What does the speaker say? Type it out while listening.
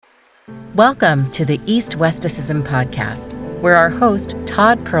Welcome to the East-Westicism podcast, where our host,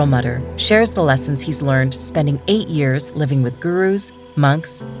 Todd Perlmutter, shares the lessons he's learned spending 8 years living with gurus,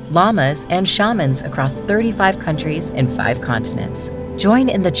 monks, lamas, and shamans across 35 countries and 5 continents. Join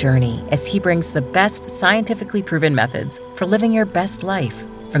in the journey as he brings the best scientifically proven methods for living your best life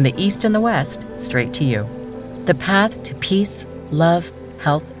from the East and the West straight to you. The path to peace, love,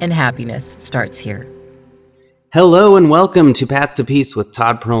 health, and happiness starts here. Hello and welcome to Path to Peace with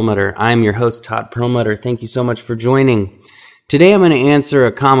Todd Perlmutter. I'm your host, Todd Perlmutter. Thank you so much for joining. Today I'm going to answer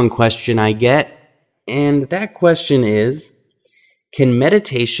a common question I get, and that question is, can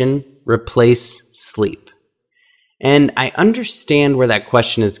meditation replace sleep? And I understand where that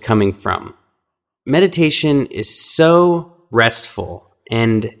question is coming from. Meditation is so restful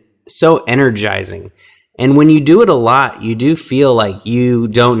and so energizing. And when you do it a lot, you do feel like you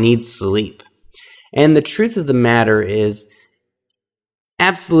don't need sleep. And the truth of the matter is,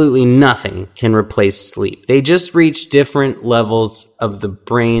 absolutely nothing can replace sleep. They just reach different levels of the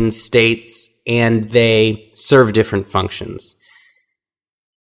brain states, and they serve different functions.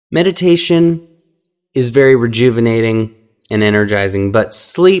 Meditation is very rejuvenating and energizing, but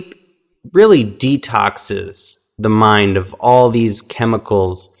sleep really detoxes the mind of all these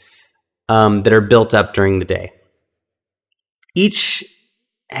chemicals that are built up during the day. Each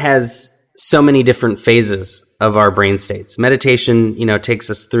has so many different phases of our brain states. Meditation, takes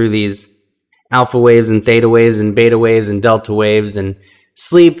us through these alpha waves and theta waves and beta waves and delta waves, and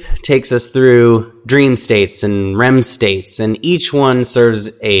sleep takes us through dream states and REM states, and each one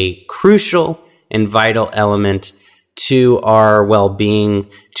serves a crucial and vital element to our well-being,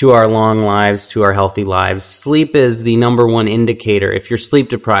 to our long lives, to our healthy lives. Sleep is the number one indicator, if you're sleep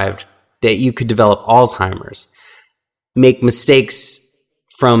deprived, that you could develop Alzheimer's, make mistakes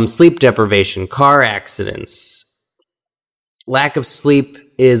from sleep deprivation, car accidents. Lack of sleep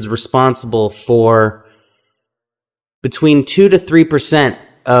is responsible for between 2 to 3%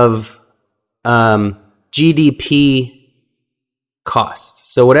 of GDP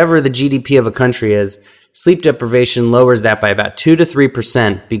cost. So whatever the GDP of a country is, sleep deprivation lowers that by about 2 to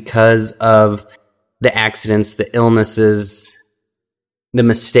 3% because of the accidents, the illnesses, the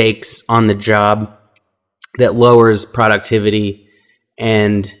mistakes on the job that lowers productivity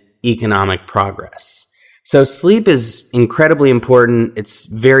and economic progress. So sleep is incredibly important. It's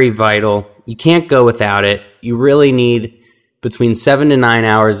very vital. You can't go without it. You really need between 7 to 9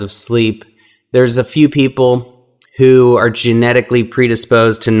 hours of sleep. There's a few people who are genetically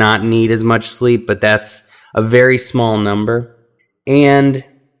predisposed to not need as much sleep, but that's a very small number. And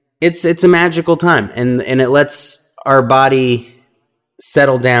it's a magical time, and it lets our body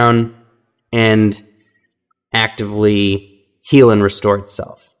settle down and actively heal and restore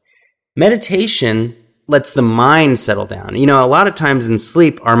itself. Meditation lets the mind settle down. A lot of times in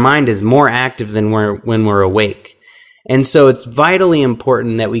sleep, our mind is more active than when we're awake. And so it's vitally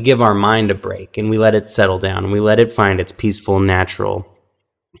important that we give our mind a break and we let it settle down and we let it find its peaceful, natural,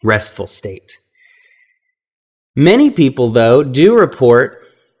 restful state. Many people, though, do report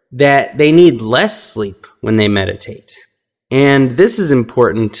that they need less sleep when they meditate. And this is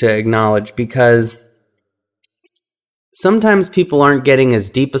important to acknowledge because sometimes people aren't getting as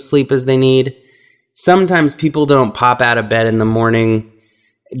deep a sleep as they need. Sometimes people don't pop out of bed in the morning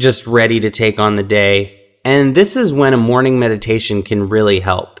just ready to take on the day. And this is when a morning meditation can really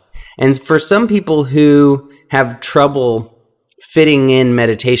help. And for some people who have trouble fitting in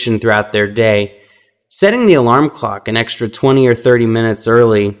meditation throughout their day, setting the alarm clock an extra 20 or 30 minutes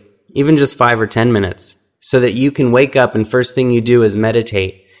early, even just 5 or 10 minutes, so that you can wake up and first thing you do is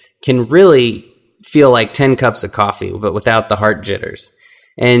meditate, can really feel like 10 cups of coffee, but without the heart jitters.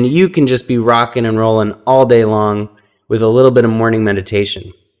 And you can just be rocking and rolling all day long with a little bit of morning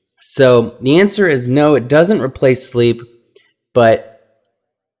meditation. So the answer is no, it doesn't replace sleep, but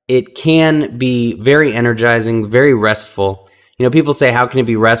it can be very energizing, very restful. People say, how can it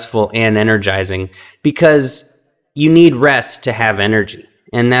be restful and energizing? Because you need rest to have energy.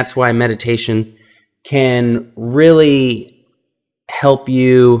 And that's why meditation can really help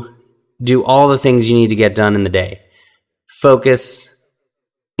you do all the things you need to get done in the day. Focus,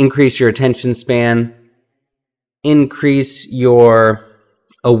 increase your attention span, increase your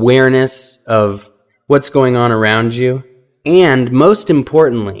awareness of what's going on around you. And most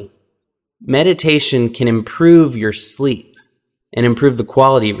importantly, meditation can improve your sleep and improve the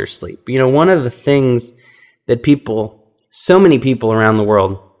quality of your sleep. One of the things that so many people around the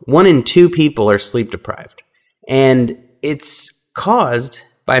world, 1 in 2 people are sleep deprived. And it's caused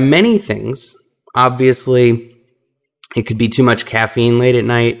by many things. Obviously, it could be too much caffeine late at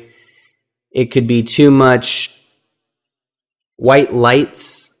night. It could be too much white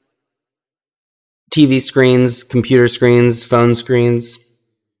lights TV screens, computer screens, phone screens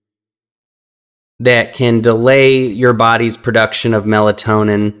that can delay your body's production of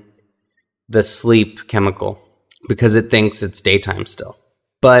melatonin, the sleep chemical, because it thinks it's daytime still.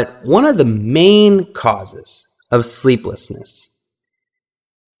 But one of the main causes of sleeplessness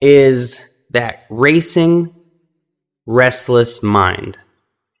is that racing, restless mind.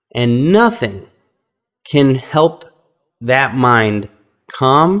 And nothing can help that mind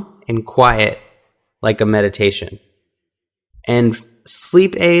calm and quiet like a meditation. And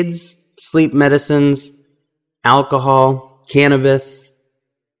sleep aids, sleep medicines, alcohol, cannabis,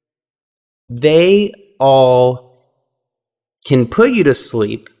 they all can put you to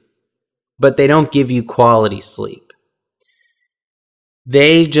sleep, but they don't give you quality sleep.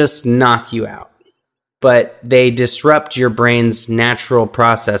 They just knock you out, but they disrupt your brain's natural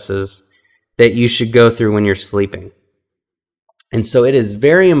processes that you should go through when you're sleeping. And so it is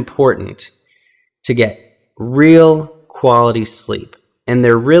very important to get real quality sleep. And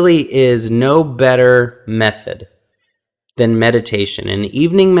there really is no better method than meditation. An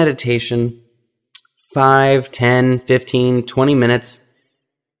evening meditation, 5, 10, 15, 20 minutes.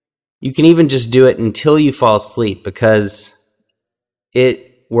 You can even just do it until you fall asleep because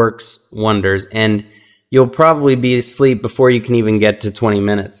it works wonders. And you'll probably be asleep before you can even get to 20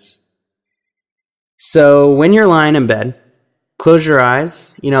 minutes. So when you're lying in bed, close your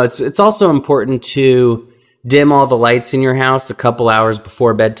eyes. You know, it's also important to dim all the lights in your house a couple hours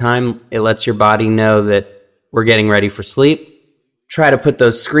before bedtime. It lets your body know that we're getting ready for sleep. Try to put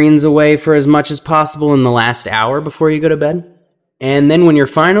those screens away for as much as possible in the last hour before you go to bed. And then when you're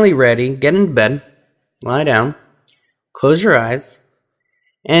finally ready, get into bed, lie down, close your eyes,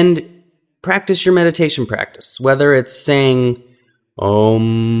 and practice your meditation practice. Whether it's saying,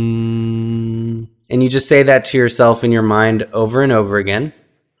 Om, and you just say that to yourself in your mind over and over again.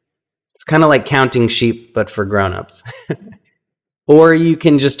 It's kind of like counting sheep, but for grown-ups. Or you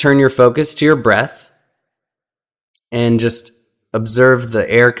can just turn your focus to your breath and just observe the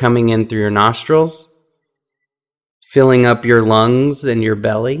air coming in through your nostrils, filling up your lungs and your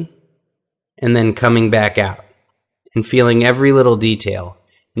belly, and then coming back out and feeling every little detail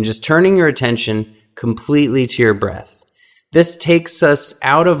and just turning your attention completely to your breath. This takes us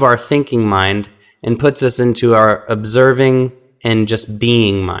out of our thinking mind and puts us into our observing and just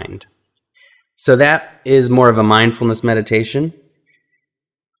being mind. So that is more of a mindfulness meditation.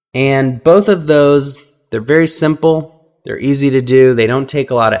 And both of those, they're very simple. They're easy to do. They don't take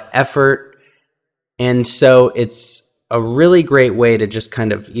a lot of effort. And so it's a really great way to just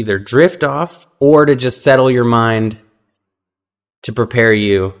kind of either drift off or to just settle your mind to prepare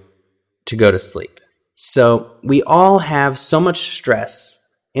you to go to sleep. So we all have so much stress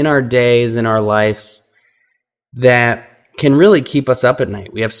in our days, in our lives, that can really keep us up at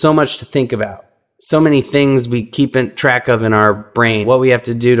night. We have so much to think about. So many things we keep in track of in our brain. What we have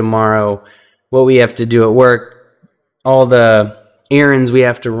to do tomorrow, what we have to do at work, all the errands we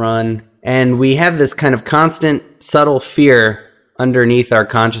have to run. And we have this kind of constant, subtle fear underneath our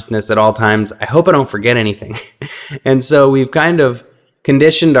consciousness at all times. I hope I don't forget anything. And so we've kind of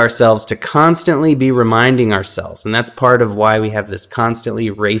conditioned ourselves to constantly be reminding ourselves. And that's part of why we have this constantly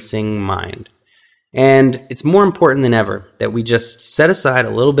racing mind. And it's more important than ever that we just set aside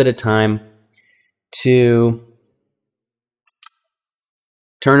a little bit of time to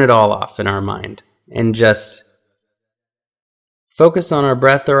turn it all off in our mind and just focus on our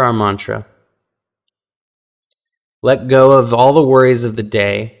breath or our mantra. Let go of all the worries of the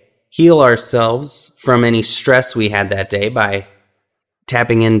day. Heal ourselves from any stress we had that day by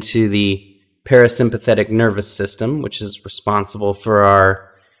tapping into the parasympathetic nervous system, which is responsible for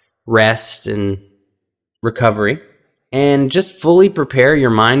our rest and recovery. And just fully prepare your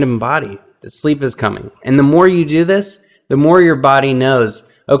mind and body that sleep is coming. And the more you do this, the more your body knows,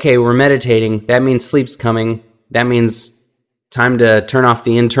 okay, we're meditating. That means sleep's coming. That means time to turn off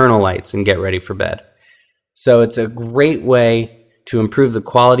the internal lights and get ready for bed. So it's a great way to improve the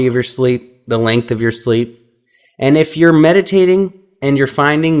quality of your sleep, the length of your sleep. And if you're meditating and you're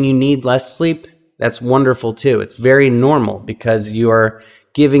finding you need less sleep, that's wonderful too. It's very normal because you are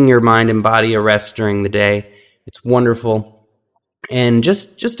giving your mind and body a rest during the day. It's wonderful. And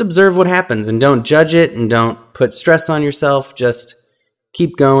just observe what happens and don't judge it and don't put stress on yourself. Just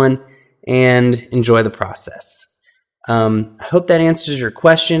keep going and enjoy the process. I hope that answers your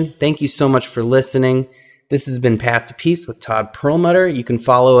question. Thank you so much for listening. This has been Path to Peace with Todd Perlmutter. You can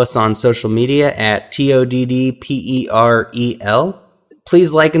follow us on social media at TODDPEREL.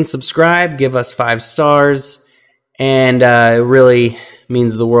 Please like and subscribe. Give us 5 stars. And it really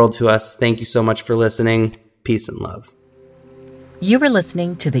means the world to us. Thank you so much for listening. Peace and love. You were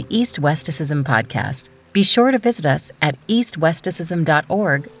listening to the East Westicism podcast. Be sure to visit us at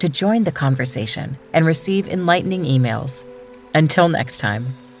eastwesticism.org to join the conversation and receive enlightening emails. Until next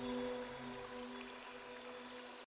time.